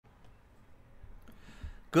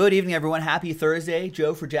Good evening, everyone. Happy Thursday.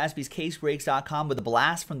 Joe for JaspysCaseBreaks.com with a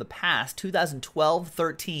blast from the past.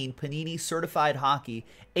 2012-13 Panini Certified Hockey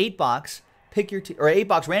 8-box. Pick your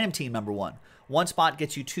 8-box random team number one. One spot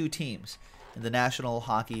gets you 2 teams in the National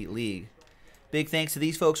Hockey League. Big thanks to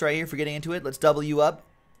these folks right here for getting into it. Let's double you up.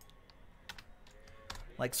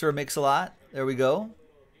 Like Sir Mix-a-Lot. There we go.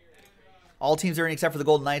 All teams are in except for the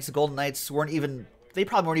Golden Knights. The Golden Knights they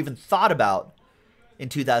probably weren't even thought about in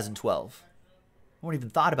 2012. Weren't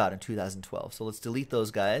even thought about in 2012. So let's delete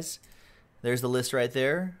those guys. There's the list right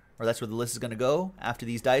there. Or that's where the list is going to go. After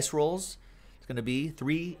these dice rolls, it's going to be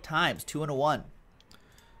 3 times. 2 and a 1.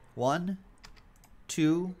 1,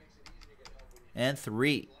 2, and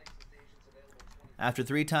 3. After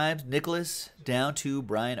 3 times, Nicholas down to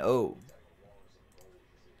Brian O.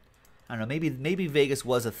 I don't know, maybe Vegas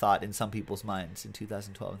was a thought in some people's minds in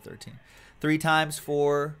 2012 and 13. 3 times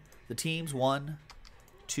for the teams. 1,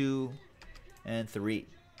 2, and 3.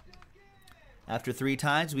 After 3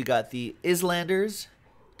 times, we got the Islanders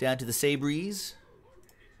down to the Sabres.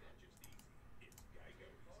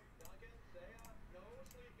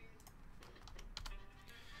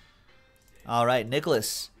 All right,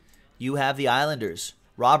 Nicholas, you have the Islanders.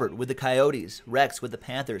 Robert with the Coyotes. Rex with the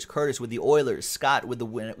Panthers. Curtis with the Oilers. Scott with the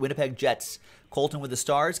Winnipeg Jets. Colton with the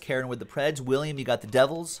Stars. Karen with the Preds. William, you got the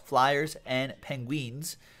Devils, Flyers, and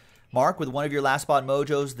Penguins. Mark with one of your last spot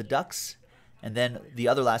mojos, the Ducks. And then the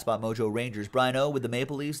other last spot mojo, Rangers. Brian O with the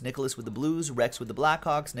Maple Leafs. Nicholas with the Blues. Rex with the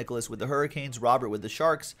Blackhawks. Nicholas with the Hurricanes. Robert with the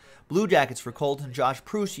Sharks. Blue Jackets for Colton. Josh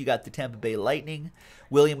Proust, you got the Tampa Bay Lightning.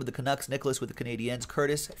 William with the Canucks. Nicholas with the Canadiens.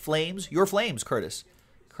 Curtis, Flames. Your Flames, Curtis.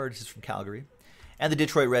 Curtis is from Calgary. And the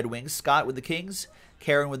Detroit Red Wings. Scott with the Kings.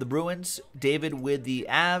 Karen with the Bruins. David with the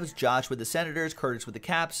Avs. Josh with the Senators. Curtis with the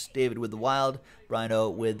Caps. David with the Wild. Brian O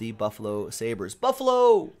with the Buffalo Sabres.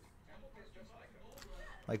 Buffalo!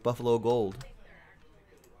 Like Buffalo Gold.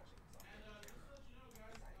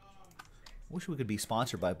 Wish we could be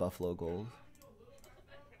sponsored by Buffalo Gold.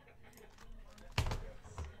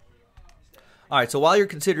 All right, so while you're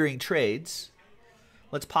considering trades,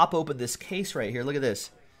 let's pop open this case right here. Look at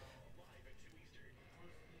this.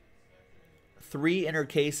 3 inner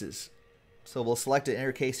cases. So we'll select an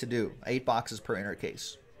inner case to do. 8 boxes per inner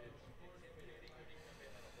case.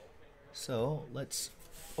 So let's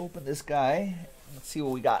open this guy. Let's see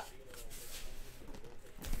what we got.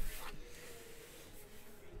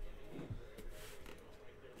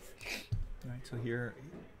 All right, so here's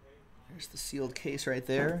the sealed case right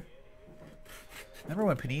there. Remember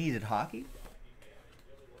when Panini did hockey?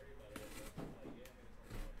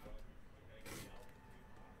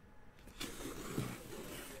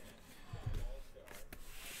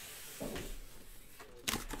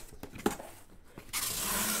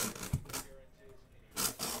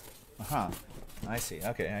 I see.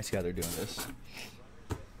 Okay, I see how they're doing this.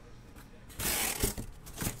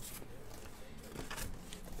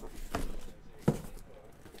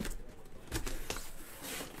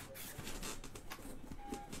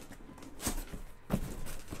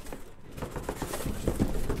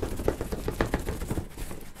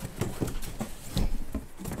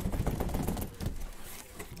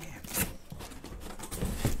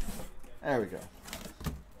 There we go.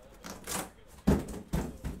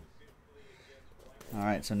 All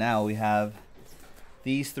right, so now we have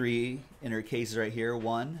these 3 inner cases right here.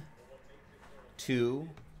 1, 2,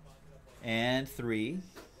 and 3.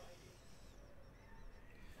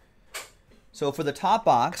 So for the top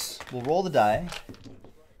box, we'll roll the die.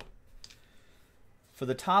 For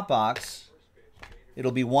the top box,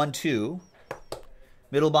 it'll be 1, 2.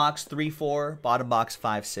 Middle box, 3, 4. Bottom box,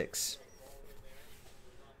 5, 6.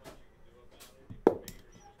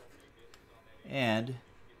 And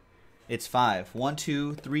it's 5. 1,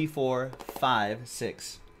 2, 3, 4, 5,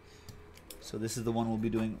 6. So this is the one we'll be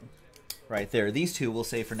doing right there. These 2 we'll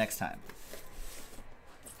save for next time.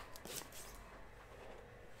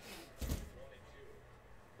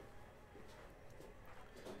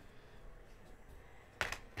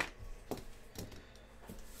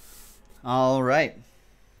 All right.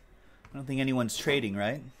 I don't think anyone's trading,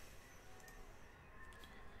 right?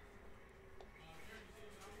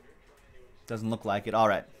 Doesn't look like it. All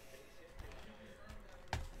right.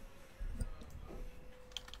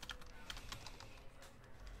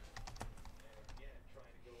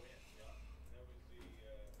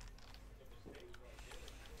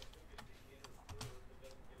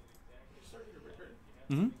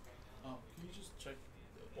 Can you just check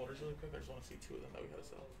the orders really quick? I just want to see 2 of them that we gotta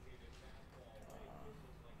sell.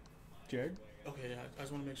 Jared? Okay, yeah. I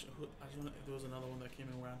just want to make sure. If there was another one that came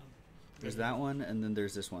in random. There's that one, and then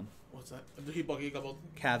there's this one. What's that? He got both.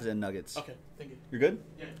 Cavs and Nuggets. Okay, thank you. You're good?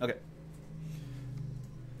 Yeah. Okay.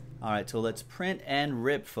 All right, so let's print and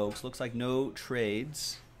rip, folks. Looks like no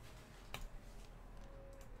trades.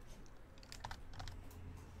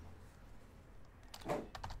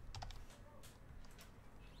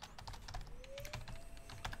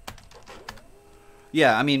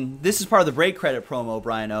 Yeah, I mean, this is part of the break credit promo,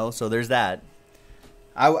 Brian O, so there's that.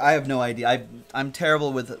 I have no idea. I'm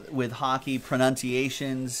terrible with hockey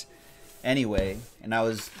pronunciations anyway, and I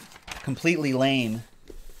was completely lame,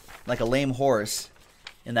 like a lame horse,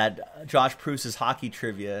 in that Josh Pruce's hockey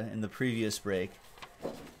trivia in the previous break.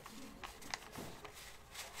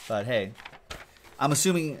 But hey, I'm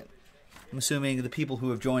assuming the people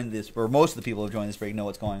who have joined this, or most of the people who have joined this break, know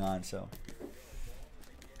what's going on, so.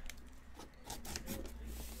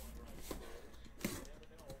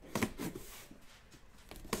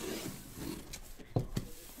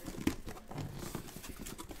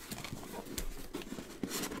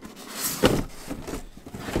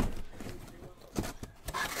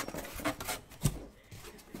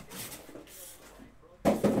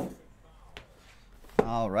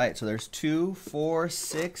 All right, so there's 2, 4,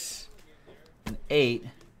 6, and 8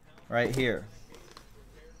 right here.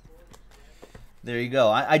 There you go.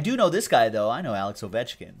 I do know this guy, though. I know Alex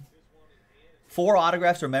Ovechkin. 4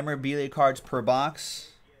 autographs or memorabilia cards per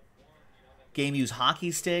box. Game use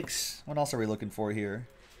hockey sticks. What else are we looking for here?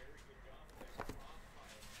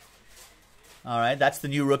 All right, that's the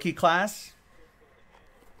new rookie class.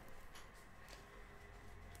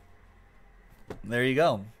 There you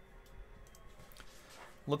go.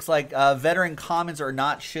 Looks like veteran commons are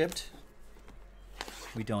not shipped.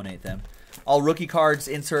 We donate them. All rookie cards,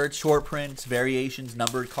 inserts, short prints, variations,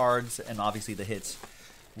 numbered cards, and obviously the hits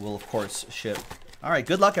will, of course, ship. All right,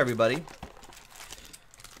 good luck, everybody.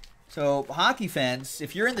 So, hockey fans,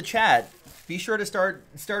 if you're in the chat, be sure to start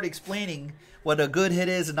explaining what a good hit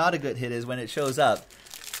is and not a good hit is when it shows up.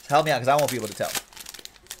 Help me out, because I won't be able to tell.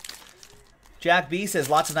 Jack B says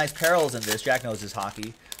lots of nice parallels in this. Jack knows his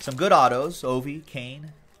hockey. Some good autos. Ovi,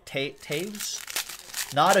 Kane,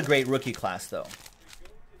 Taves. Not a great rookie class, though,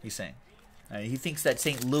 he's saying. He thinks that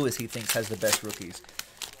St. Louis, he thinks, has the best rookies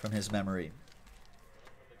from his memory.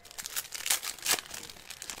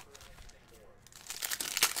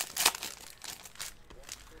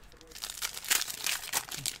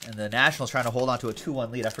 And the Nationals trying to hold on to a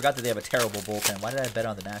 2-1 lead. I forgot that they have a terrible bullpen. Why did I bet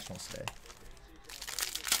on the Nationals today?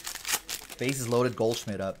 Bases loaded,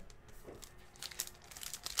 Goldschmidt up.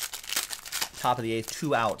 Top of the 8th,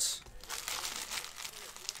 2 outs.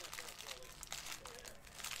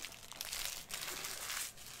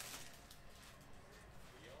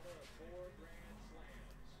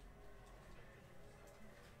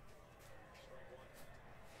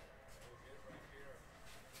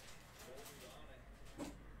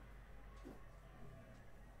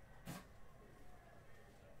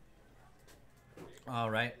 All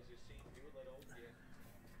right.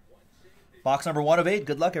 Box number 1 of 8.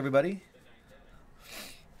 Good luck, everybody.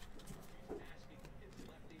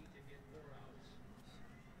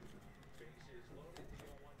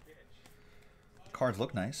 Cards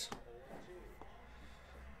look nice.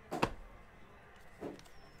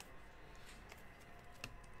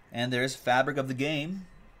 And there's Fabric of the Game.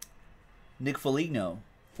 Nick Foligno.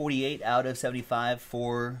 48 out of 75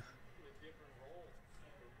 for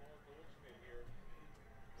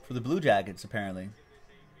the Blue Jackets, apparently.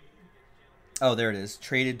 Oh, there it is.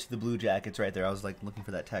 Traded to the Blue Jackets right there. I was like looking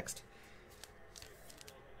for that text.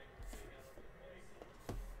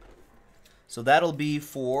 So that'll be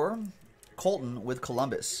for Colton with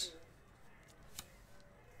Columbus.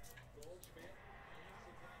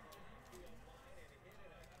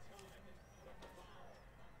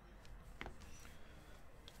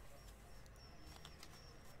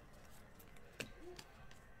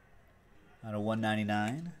 Out of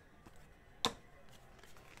 199.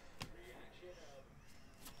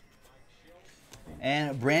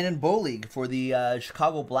 And Brandon Bolig for the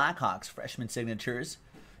Chicago Blackhawks, freshman signatures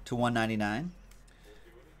to 199.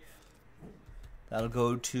 That'll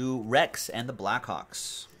go to Rex and the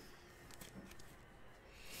Blackhawks.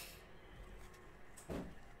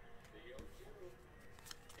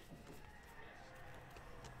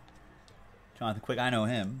 Jonathan Quick, I know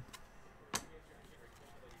him.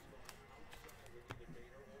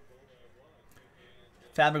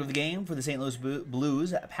 Fabric of the Game for the St. Louis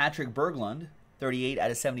Blues, Patrick Berglund, 38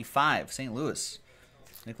 out of 75, St. Louis.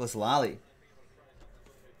 Nicholas Lally.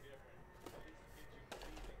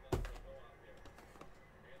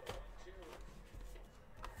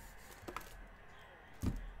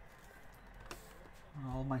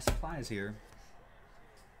 All my supplies here.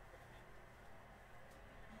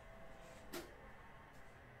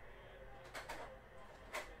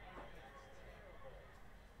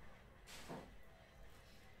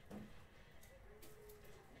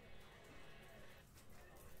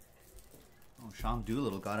 Sean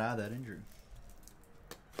Doolittle got out of that injury.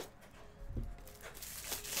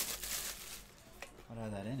 Got out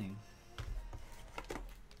of that inning.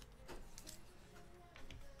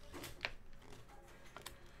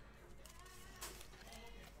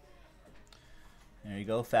 There you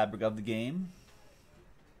go, fabric of the game.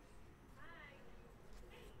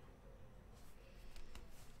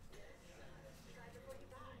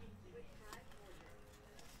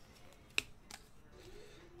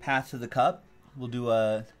 Path to the Cup. We'll do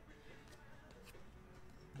a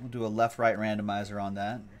left-right randomizer on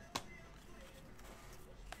that.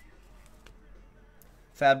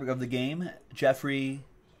 Fabric of the game, Joffrey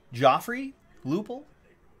Lupul.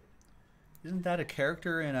 Isn't that a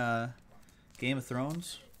character in Game of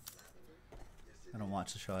Thrones? I don't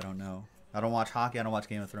watch the show. I don't know. I don't watch hockey. I don't watch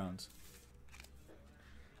Game of Thrones.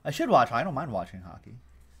 I should watch. I don't mind watching hockey.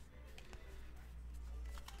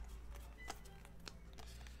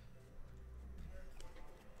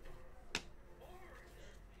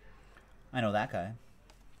 I know that guy.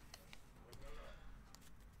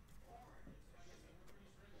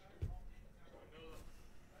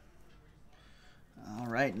 All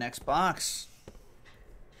right, next box.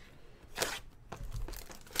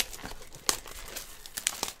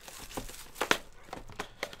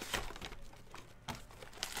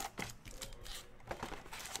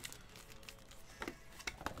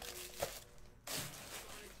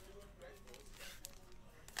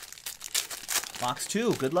 Box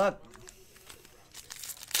 2, good luck.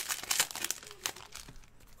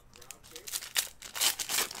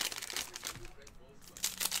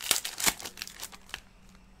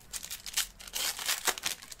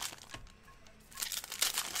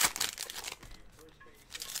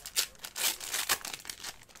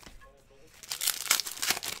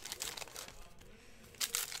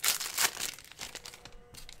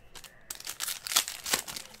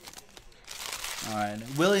 All right,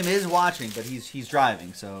 William is watching, but he's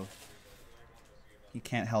driving, so he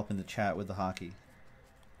can't help in the chat with the hockey.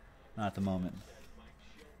 Not at the moment.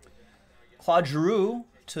 Claude Giroux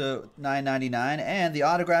to $9.99, and the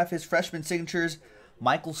autograph is freshman signatures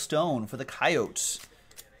Michael Stone for the Coyotes.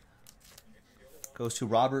 Goes to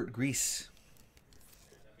Robert Grease.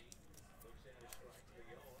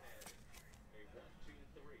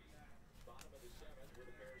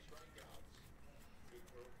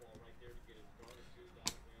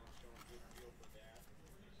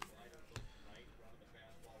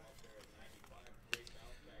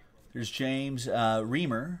 There's James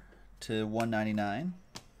Reamer to $1.99.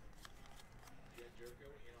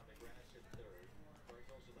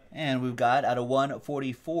 And we've got out of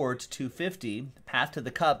 144 to 250, Path to the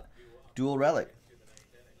Cup, dual relic.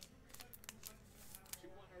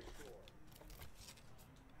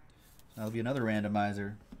 That'll be another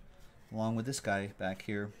randomizer along with this guy back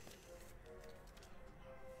here.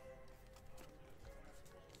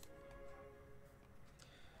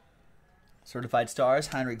 Certified Stars,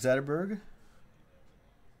 Heinrich Zetterberg.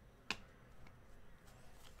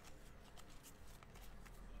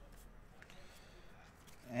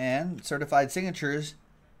 And Certified Signatures,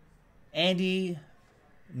 Andy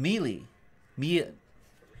Mealy. Not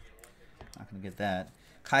going to get that.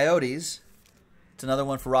 Coyotes. It's another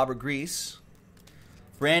one for Robert Grease.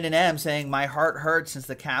 Brandon M. saying, my heart hurts since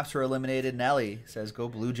the Caps were eliminated. Nelly says, go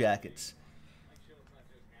Blue Jackets.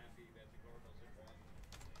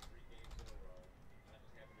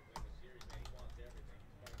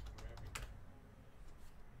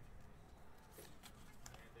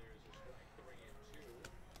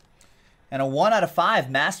 And a 1 out of 5,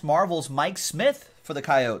 Masked Marvels, Mike Smith for the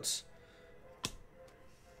Coyotes.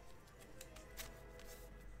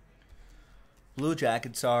 Blue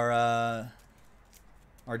Jackets are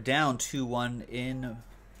down 2-1 in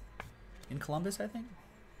Columbus, I think.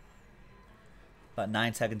 About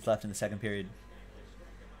 9 seconds left in the second period.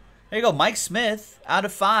 There you go, Mike Smith out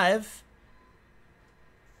of 5.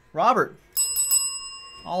 Robert,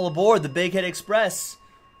 all aboard the Big Hit Express.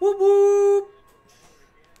 Whoop whoop.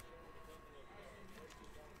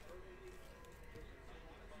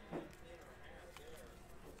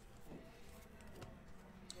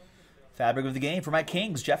 Fabric of the game for my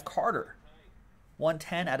Kings, Jeff Carter.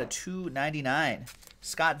 110 out of 299.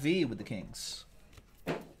 Scott V with the Kings.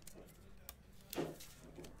 What's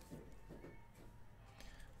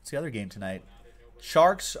the other game tonight?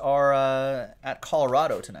 Sharks are at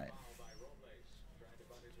Colorado tonight.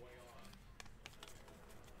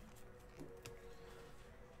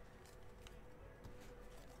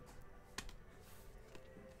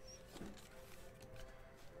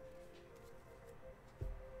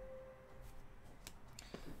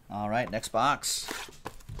 All right, next box.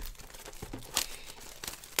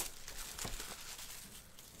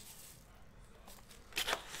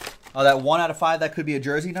 Oh, that 1 out of 5, that could be a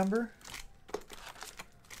jersey number?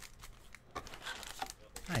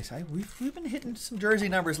 Nice. We've been hitting some jersey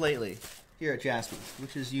numbers lately here at Jaspy's,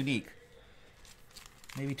 which is unique.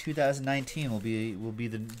 Maybe 2019 will be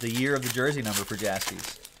the year of the jersey number for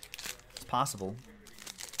Jaspy's. It's possible.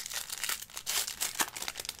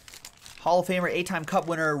 Hall of Famer, 8-time Cup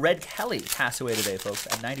winner Red Kelly passed away today, folks,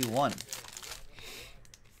 at 91.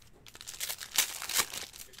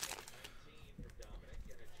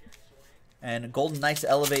 And Golden Knights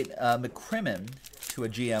elevate McCrimmon to a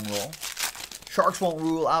GM role. Sharks won't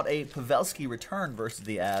rule out a Pavelski return versus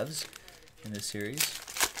the Avs in this series.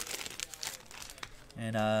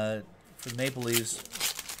 And for the Maple Leafs,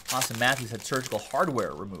 Austin Matthews had surgical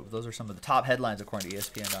hardware removed. Those are some of the top headlines according to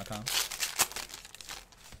ESPN.com.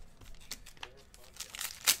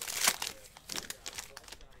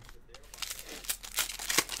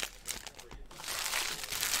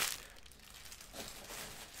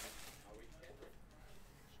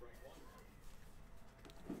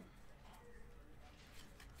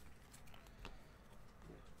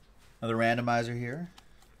 Another randomizer here.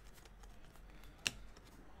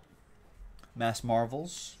 Mass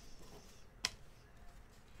Marvels.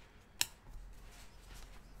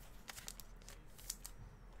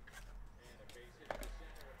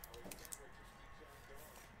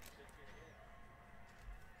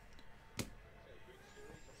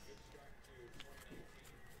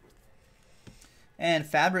 And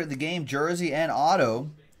fabric of the game, jersey and auto,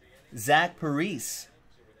 Zach Parise.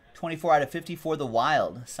 24 out of 50 for the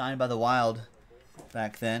Wild. Signed by the Wild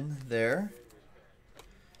back then there.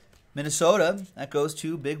 Minnesota, that goes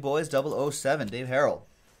to Big Boys 007, Dave Harrell.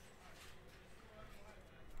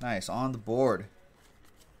 Nice, on the board.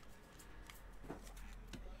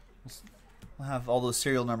 We'll have all those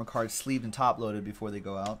serial number cards sleeved and top loaded before they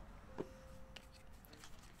go out.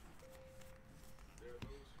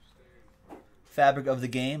 Fabric of the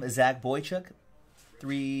game, Zach Boychuk.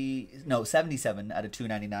 77 out of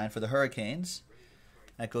 299 for the Hurricanes.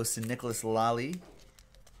 That goes to Nicholas Lally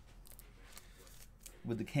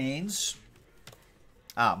with the Canes.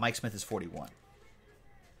 Mike Smith is 41.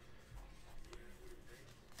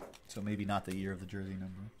 So maybe not the year of the jersey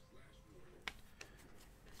number.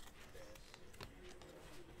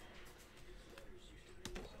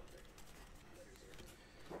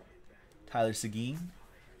 Tyler Seguin.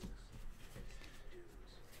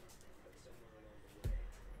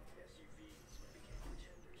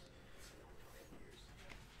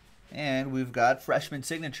 And we've got freshman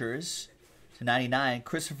signatures to 99.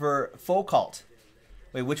 Christopher Foucault.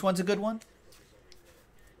 Wait, which one's a good one?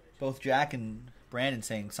 Both Jack and Brandon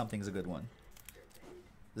saying something's a good one.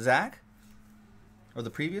 Zach? Or the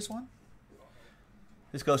previous one?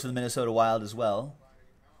 This goes to the Minnesota Wild as well.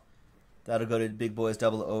 That'll go to Big Boys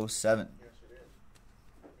 007.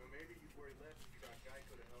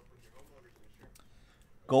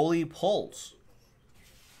 Goalie pulls.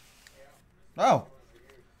 Oh.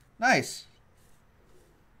 Nice.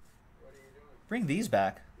 Bring these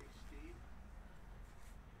back.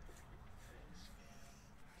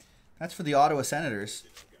 That's for the Ottawa Senators.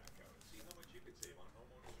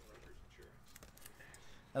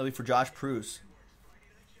 That'll be for Josh Proust.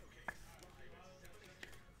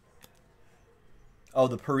 Oh,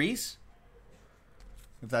 the Parise?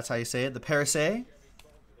 If that's how you say it. The Parise?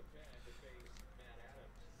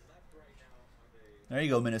 There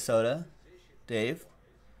you go, Minnesota. Dave.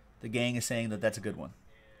 The gang is saying that that's a good one.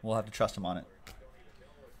 We'll have to trust him on it.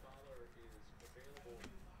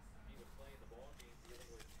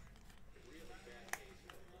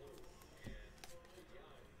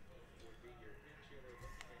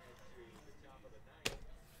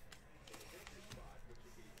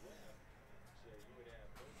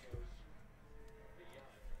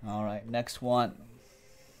 All right, next one.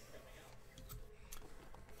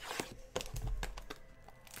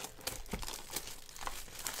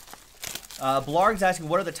 Blarg's asking,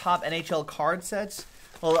 what are the top NHL card sets?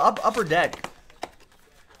 Well, Upper Deck,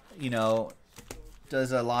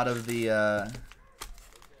 does a lot of the,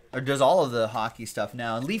 or does all of the hockey stuff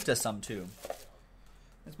now. And Leaf does some too.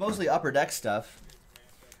 It's mostly Upper Deck stuff.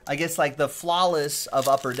 I guess like the flawless of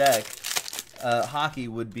Upper Deck hockey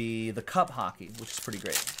would be the Cup hockey, which is pretty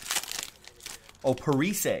great. Oh,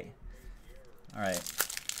 Parise.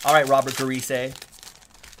 All right, Robert Parise.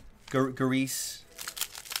 Garise.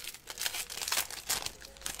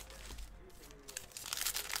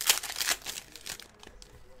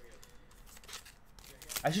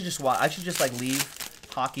 I should just like leave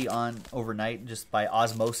hockey on overnight, just by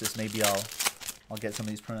osmosis. Maybe I'll get some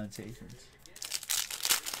of these pronunciations.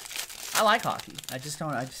 I like hockey.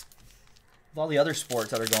 With all the other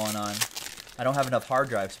sports that are going on, I don't have enough hard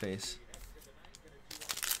drive space.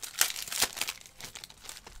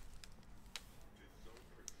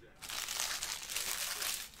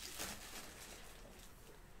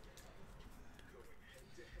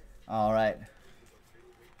 All right.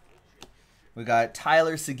 We got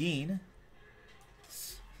Tyler Seguin.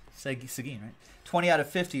 Seguin, right? 20 out of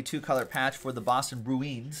 50, two-color patch for the Boston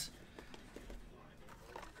Bruins.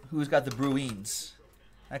 Who's got the Bruins?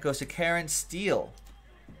 That goes to Karen Steele.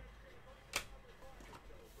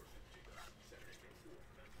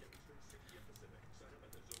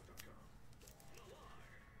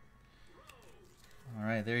 All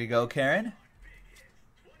right, there you go, Karen.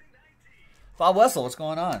 Bob Wessel, what's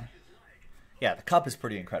going on? Yeah, the cup is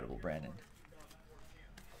pretty incredible, Brandon.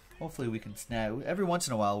 Hopefully we can snag. Every once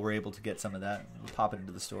in a while, we're able to get some of that. We'll pop it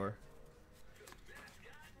into the store.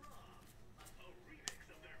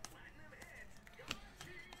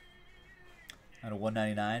 Out of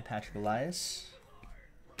 199, Patrick Elias.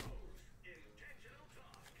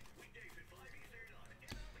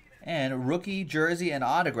 And rookie jersey and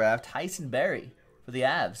autograph, Tyson Berry for the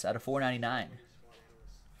Avs out of 499.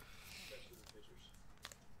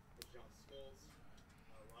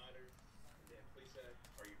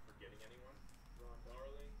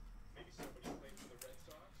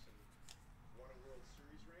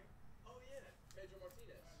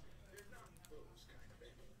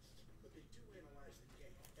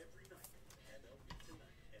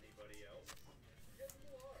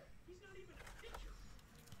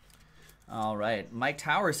 All right. Mike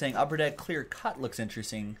Tower saying Upper Deck Clear Cut looks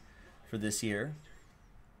interesting for this year.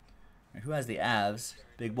 And who has the Avs?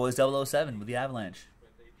 Big Boys 007 with the Avalanche.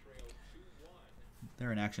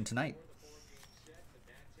 They're in action tonight.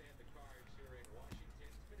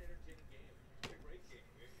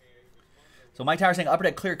 So Mike Tower saying Upper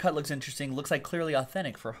Deck Clear Cut looks interesting. Looks like clearly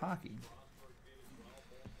authentic for hockey.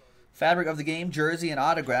 Fabric of the game, jersey and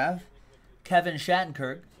autograph. Kevin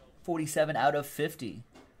Shattenkirk, 47 out of 50.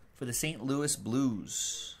 For the St. Louis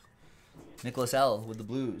Blues. Nicholas L. with the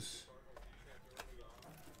Blues.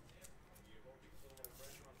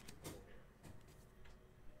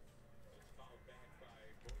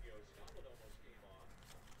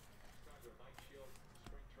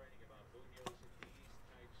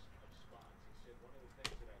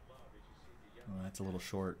 Oh, that's a little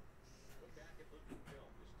short.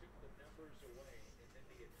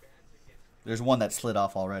 There's one that slid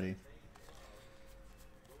off already.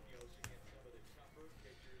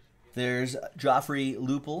 There's Joffrey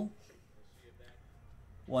Lupul,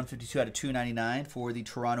 152 out of 299 for the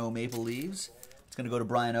Toronto Maple Leafs. It's going to go to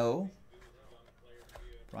Brian O.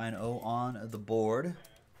 Brian O on the board.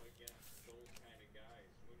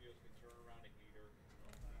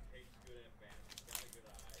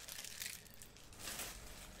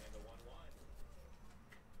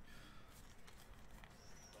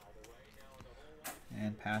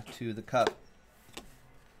 And path to the cup.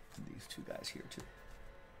 These two guys here too.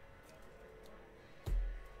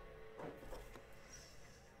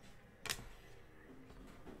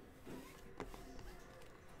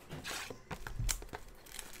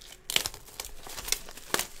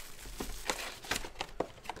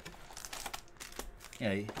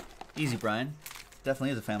 Yeah, easy, Brian. Definitely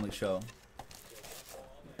is a family show.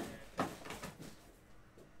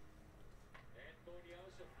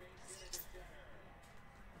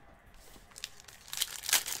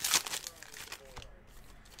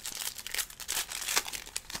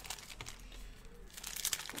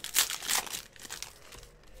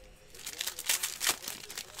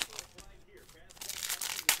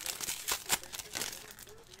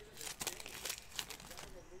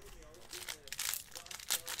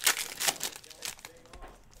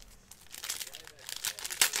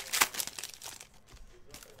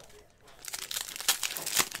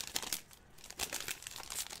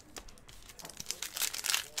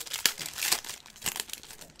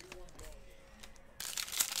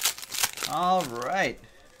 All right.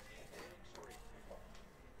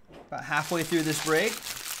 About halfway through this break.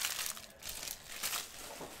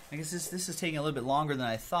 I guess this is taking a little bit longer than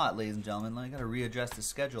I thought, ladies and gentlemen. I got to readjust the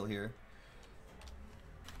schedule here.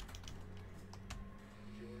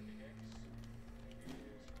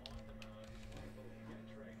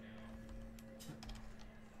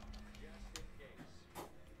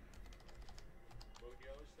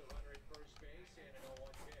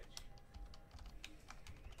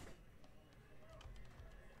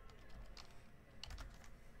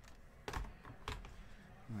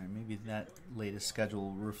 Maybe that latest schedule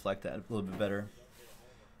will reflect that a little bit better.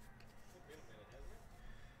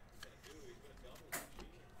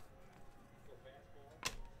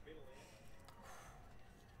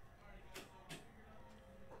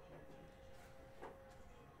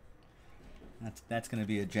 That's going to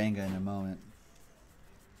be a Jenga in a moment.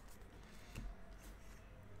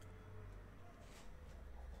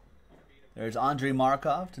 There's Andrei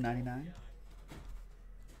Markov to 99.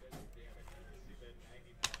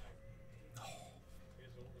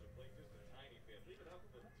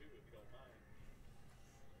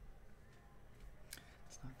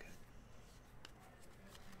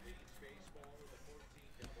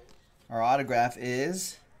 Our autograph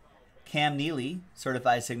is Cam Neely,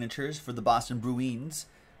 certified signatures for the Boston Bruins.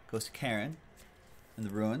 Goes to Karen in the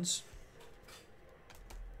Bruins.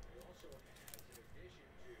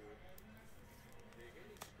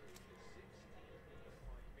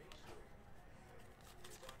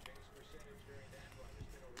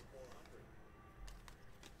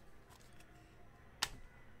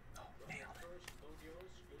 Oh,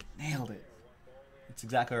 nailed it. That's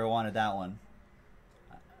exactly where I wanted that one.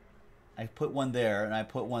 I put one there, and I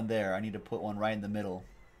put one there. I need to put one right in the middle.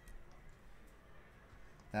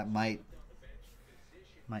 That might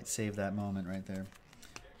save that moment right there.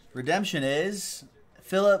 Redemption is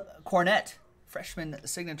Philip Cornett, freshman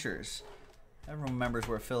signatures. Everyone remembers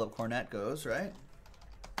where Philip Cornett goes, right?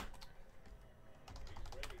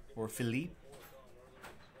 Or Philippe.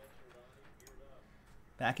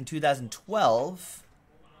 Back in 2012,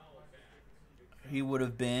 he would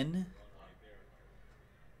have been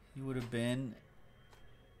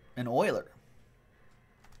an Oiler.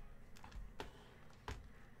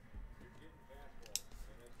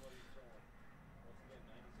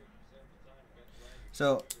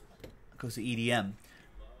 So, it goes to EDM.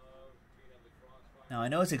 Now, I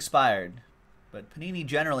know it's expired, but Panini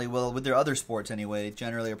generally, well, with their other sports anyway,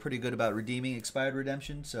 generally are pretty good about redeeming expired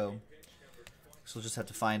redemption, so we'll just have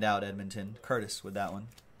to find out, Edmonton. Curtis with that one.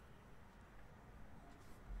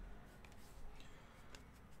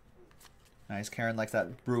 Nice. Karen likes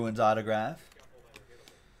that Bruins autograph.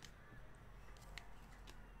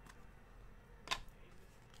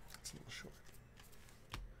 It's a little short.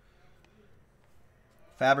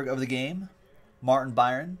 Fabric of the game, Martin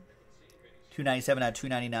Byron. 297 out of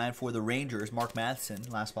 299 for the Rangers. Mark Matheson,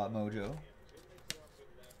 last spot mojo.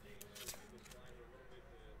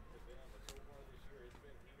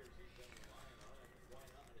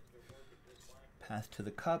 Path to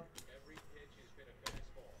the cup.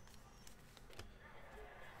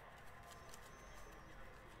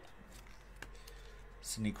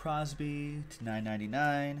 Sidney Crosby to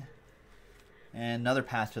 999. And another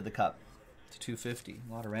path to the cup to 250.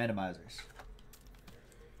 A lot of randomizers.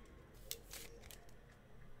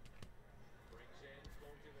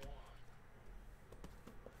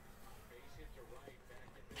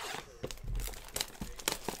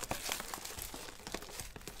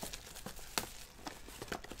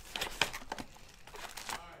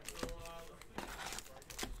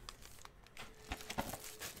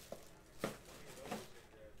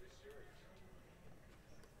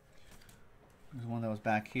 There's one that was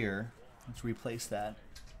back here. Let's replace that.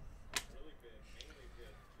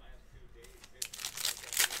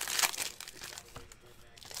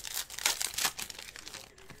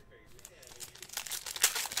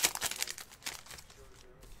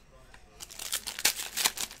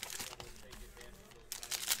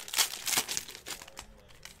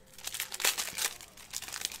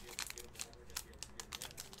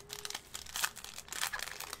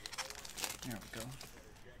 There we go.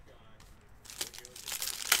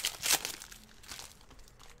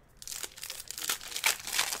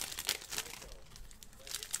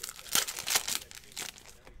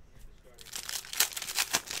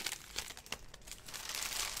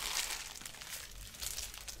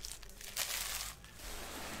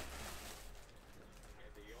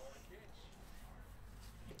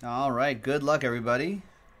 All right, good luck, everybody.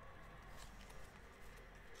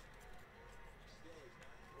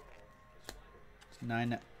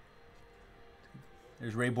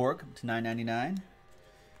 There's Ray Bork to 999.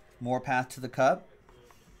 More path to the cup.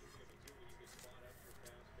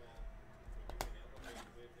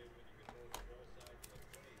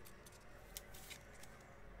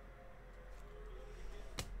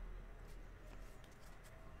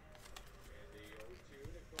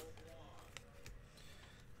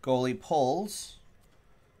 Goalie pulls.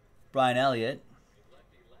 Brian Elliott.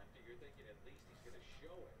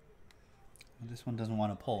 This one doesn't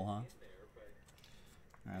want to pull, huh? All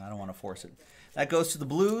right, I don't want to force it. That goes to the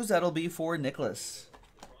Blues. That'll be for Nicholas.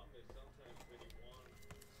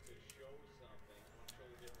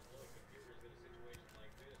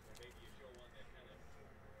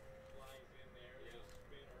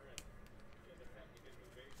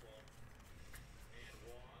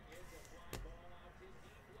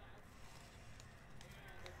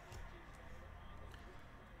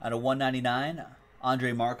 Out of 199,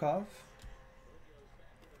 Andrei Markov.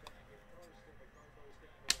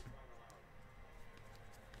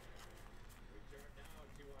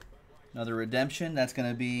 Another redemption. That's going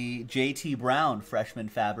to be J.T. Brown, freshman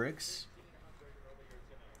fabrics.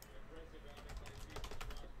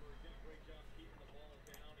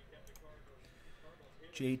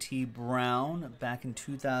 J.T. Brown back in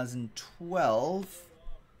 2012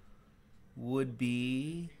 would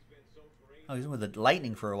be... Oh, he's been with the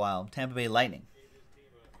Lightning for a while. Tampa Bay Lightning.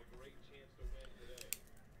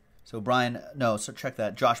 So Brian... No, so check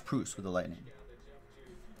that. Josh Proust with the Lightning.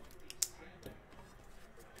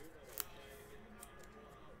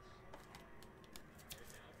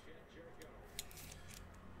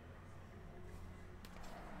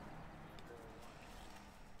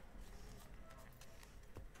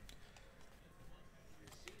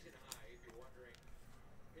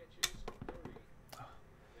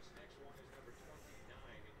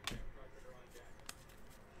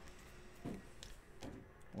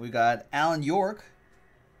 We got Alan York,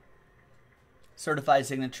 certified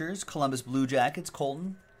signatures, Columbus Blue Jackets,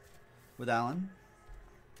 Colton with Alan.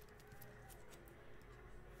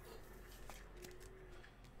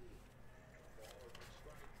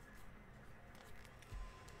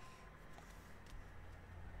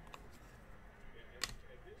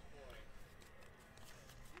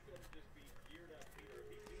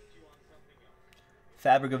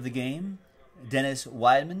 Fabric of the game, Dennis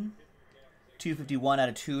Weidman. 251 out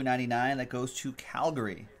of 299. That goes to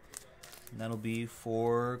Calgary. And that'll be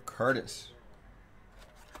for Curtis.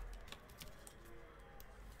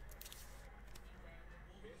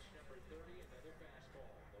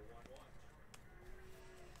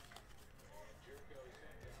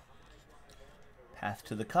 Path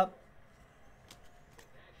to the cup.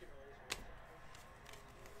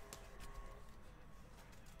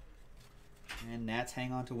 And Nats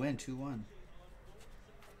hang on to win 2-1.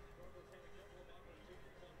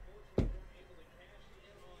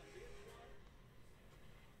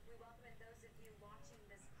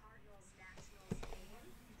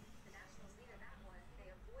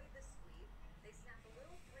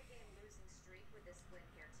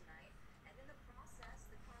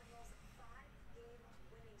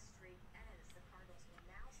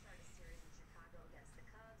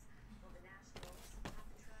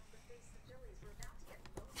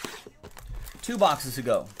 Two boxes to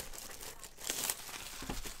go.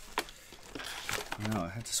 No, I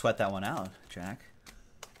had to sweat that one out, Jack.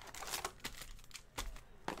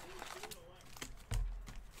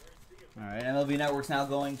 All right, MLB Network's now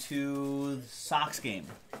going to the Sox game.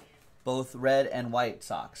 Both red and white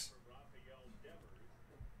Sox.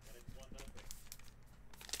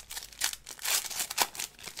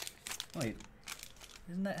 Wait,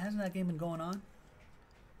 hasn't that game been going on?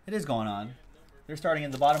 It is going on. They're starting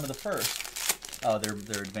at the bottom of the first. Oh, they're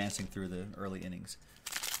advancing through the early innings.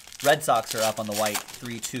 Red Sox are up on the white,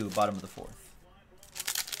 3-2, bottom of the fourth.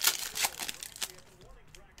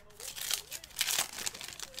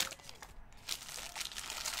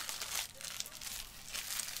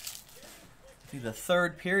 See, the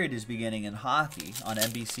third period is beginning in hockey on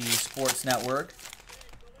NBC Sports Network.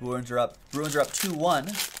 Bruins are up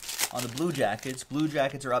 2-1 on the Blue Jackets. Blue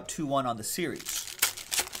Jackets are up 2-1 on the series.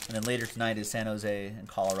 And then later tonight is San Jose and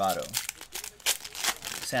Colorado.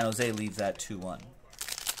 San Jose leads that 2-1.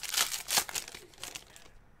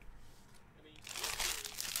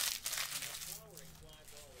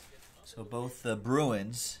 So both the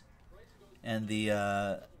Bruins and the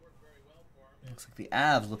looks like the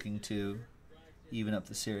Avs looking to even up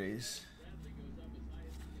the series.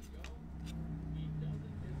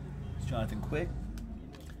 It's Jonathan Quick.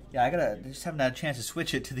 Yeah, I just haven't had a chance to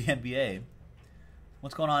switch it to the NBA.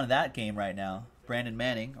 What's going on in that game right now? Brandon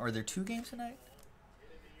Manning. Are there two games tonight?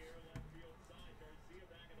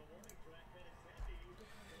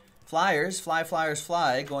 Flyers,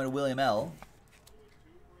 fly, going to William L.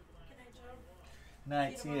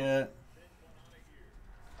 Night, see ya.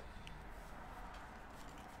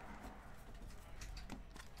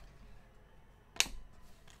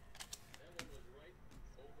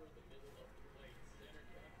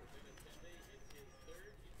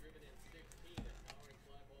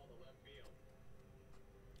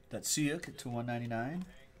 That's Suyuk to 199.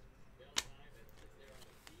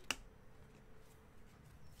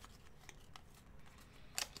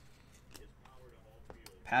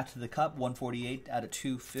 Path to the Cup, 148 out of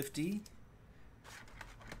 250.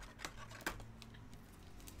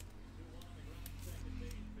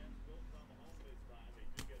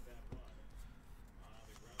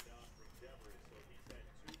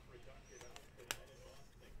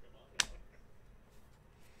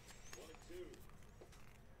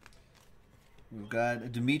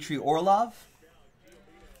 got Dmitry Orlov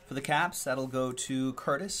for the Caps. That'll go to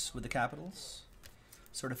Curtis with the Capitals.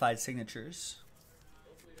 Certified signatures.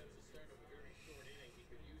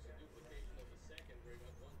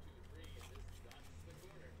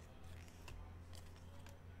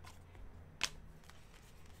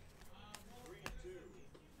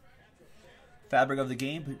 Fabric of the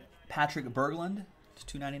game, Patrick Berglund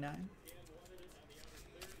to $2.99.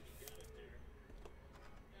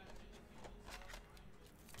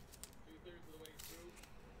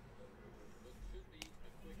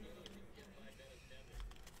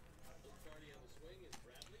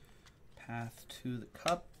 Path to the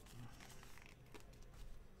Cup.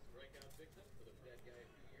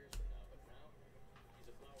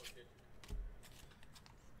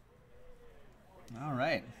 All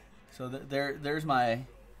right. So there's my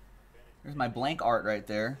blank art right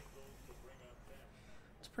there.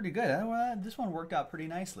 It's pretty good. This one worked out pretty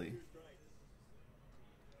nicely.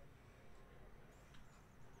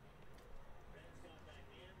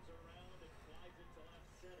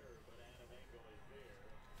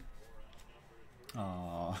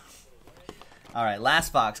 Oh. All right,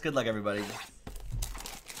 last box. Good luck, everybody.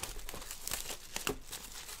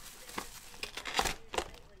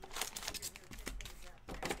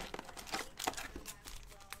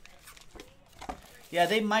 Yeah,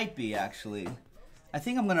 they might be, actually. I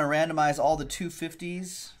think I'm going to randomize all the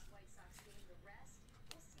 250s.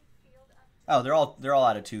 Oh, they're all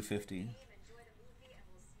out of 250.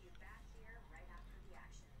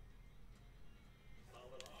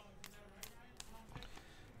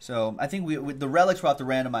 So I think the relics we'll have to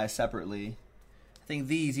randomize separately. I think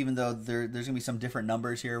these, even though there's going to be some different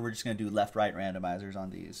numbers here, we're just going to do left-right randomizers on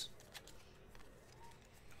these.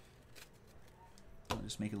 I'll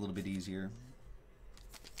just make it a little bit easier.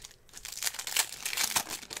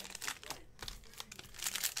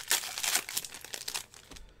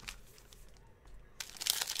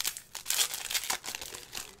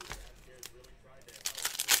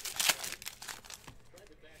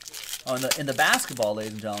 Oh, in the basketball,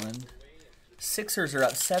 ladies and gentlemen, Sixers are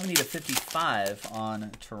up 70-55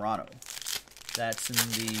 on Toronto. That's in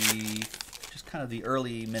just kind of the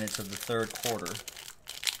early minutes of the third quarter.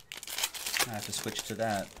 I have to switch to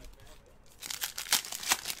that.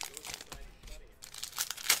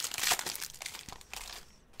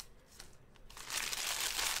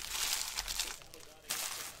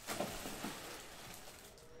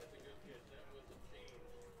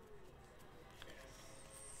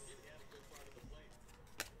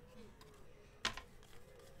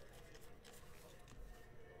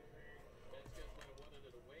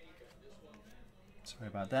 Sorry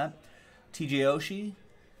about that. TJ Oshie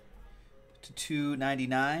to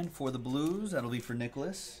 $2.99 for the Blues. That'll be for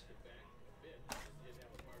Nicholas.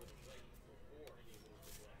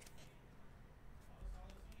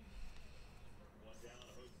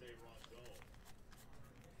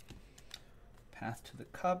 Path to the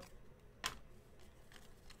Cup.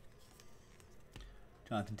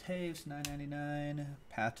 Jonathan Taves, $9.99.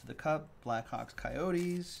 Path to the Cup. Blackhawks,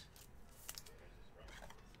 Coyotes.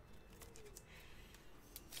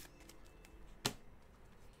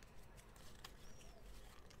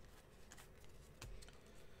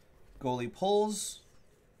 Goalie pulls.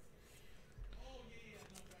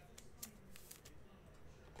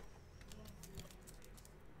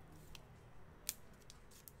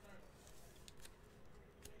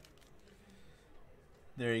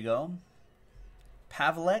 There you go.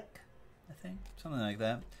 Pavlek, I think. Something like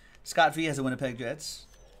that. Scott V has the Winnipeg Jets.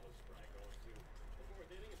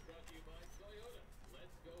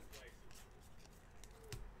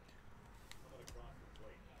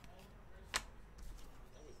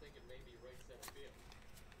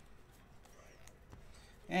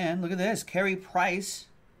 And look at this. Carey Price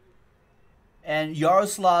and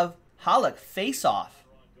Yaroslav Halak face-off.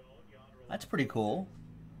 That's pretty cool.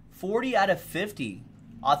 40 out of 50.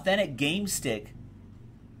 Authentic game stick.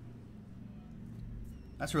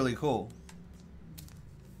 That's really cool.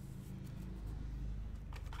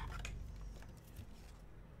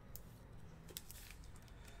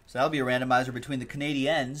 So that'll be a randomizer between the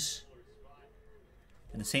Canadiens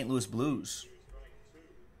and the St. Louis Blues.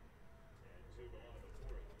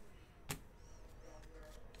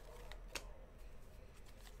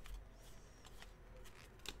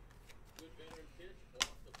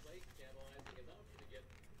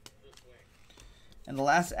 And the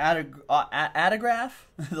last autograph,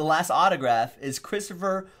 the last autograph is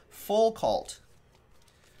Christopher Fulcalt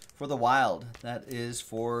for the Wild. That is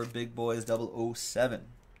for Big Boys 007,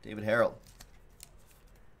 David Harrell.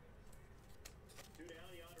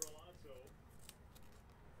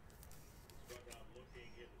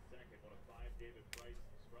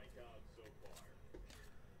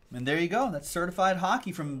 And there you go. That's certified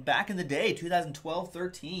hockey from back in the day,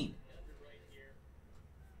 2012-13.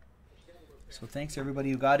 So thanks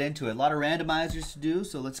everybody who got into it. A lot of randomizers to do,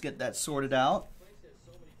 so let's get that sorted out.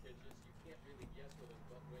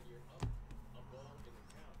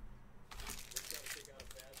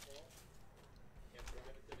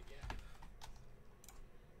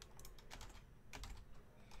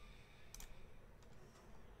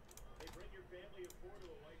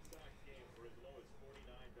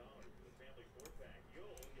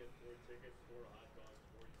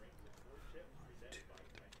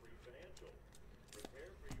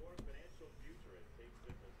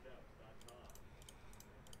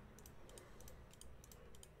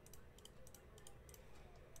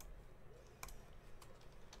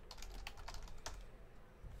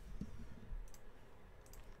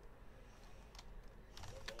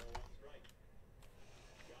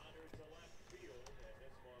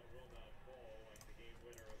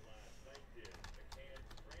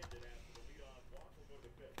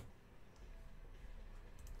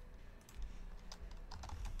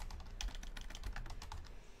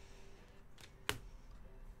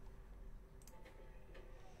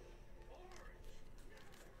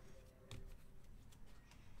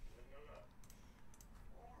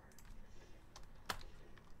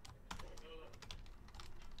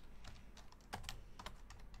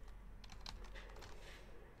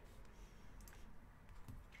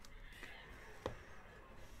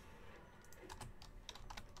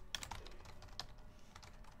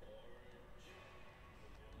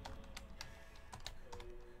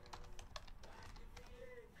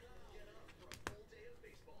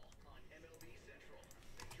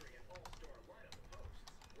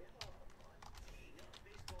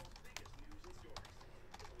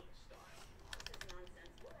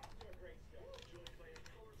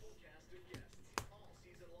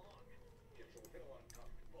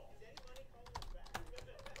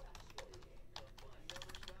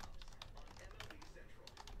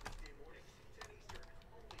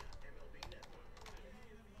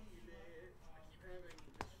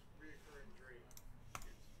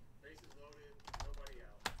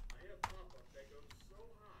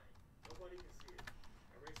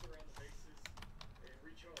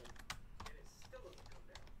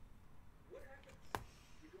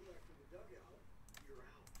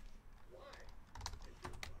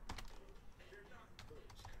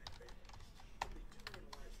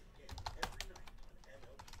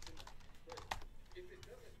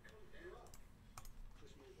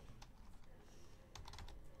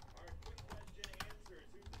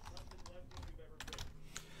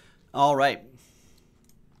 All right.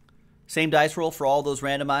 Same dice roll for all those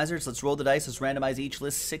randomizers. Let's roll the dice. Let's randomize each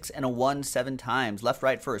list 6 and a 1 7 times. Left,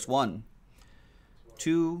 right first. 1,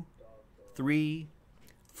 2, 3,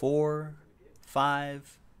 4,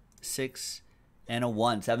 5, 6, and a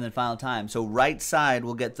 1. 7th and final time. So right side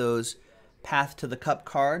will get those Path to the Cup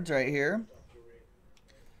cards right here.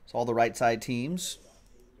 So all the right side teams.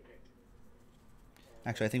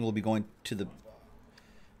 Actually, I think we'll be going to the...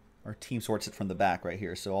 Our team sorts it from the back right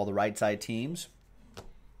here. So all the right side teams.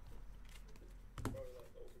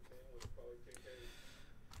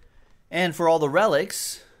 And for all the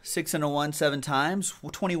relics, 6 and a 1 7 times.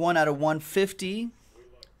 21 out of 150.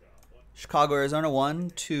 Chicago, Arizona,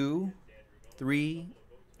 1, 2, 3,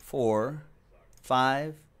 4,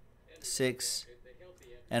 5, 6,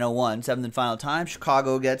 and a 1. 7th and final time.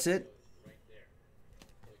 Chicago gets it.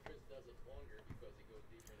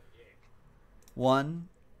 1,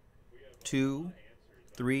 2,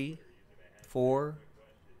 3, 4,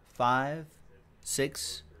 5,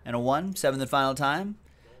 6, and a 1. 7th and final time.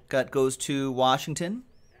 Gut goes to Washington.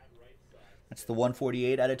 That's the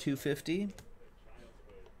 148 out of 250.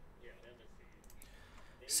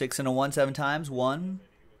 6 and a 1 7 times. 1,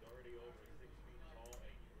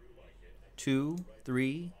 2,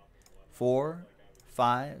 3, 4,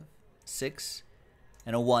 5, 6,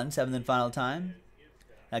 and a 1. 7th and final time.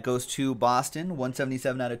 That goes to Boston,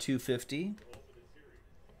 177 out of 250.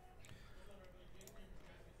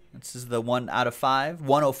 This is the 1 out of 5,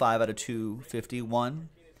 105 out of 250. 1,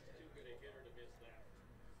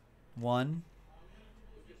 1.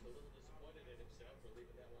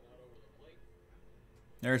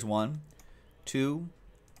 There's 1, 2,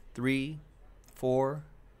 3, 4,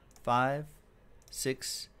 5,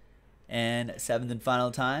 6, and 7th and final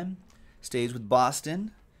time. Stays with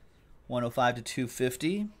Boston. 105 to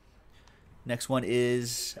 250. Next one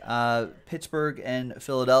is Pittsburgh and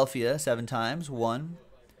Philadelphia 7 times. 1,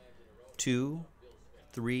 2,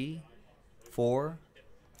 3, 4,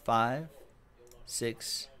 5,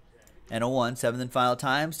 6, and a 1. 7th and final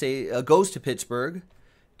time. Goes to Pittsburgh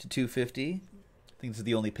to 250. think this is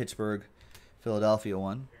the only Pittsburgh, Philadelphia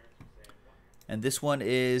one. And this one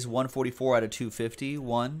is 144 out of 250.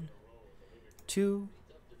 1, 2,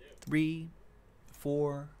 3,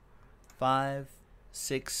 4, 5,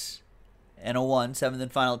 6, and a 1. Seventh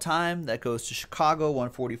and final time. That goes to Chicago,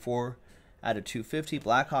 144 out of 250.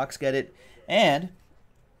 Blackhawks get it. And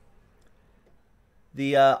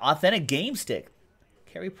the authentic game stick.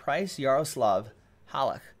 Carey Price, Yaroslav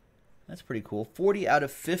Halak. That's pretty cool. 40 out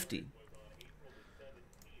of 50.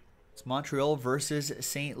 It's Montreal versus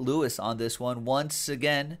St. Louis on this one. Once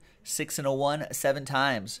again, 6 and a 1, 7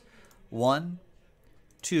 times. 1,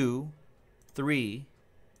 2, 3,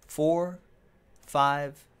 4,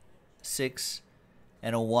 5, 6,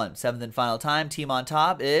 and a 1. Seventh and final time. Team on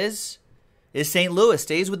top is St. Louis.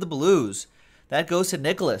 Stays with the Blues. That goes to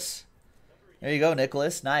Nicholas. There you go,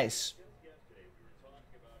 Nicholas. Nice.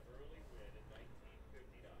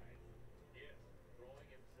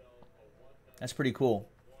 That's pretty cool.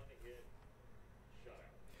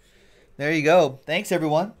 There you go. Thanks,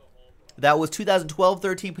 everyone. That was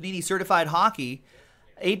 2012-13 Panini Certified Hockey.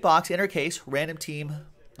 8-box inner case, random team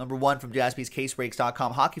number 1 from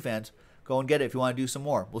jaspyscasebreaks.com. Hockey fans, go and get it if you want to do some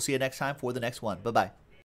more. We'll see you next time for the next one. Bye-bye.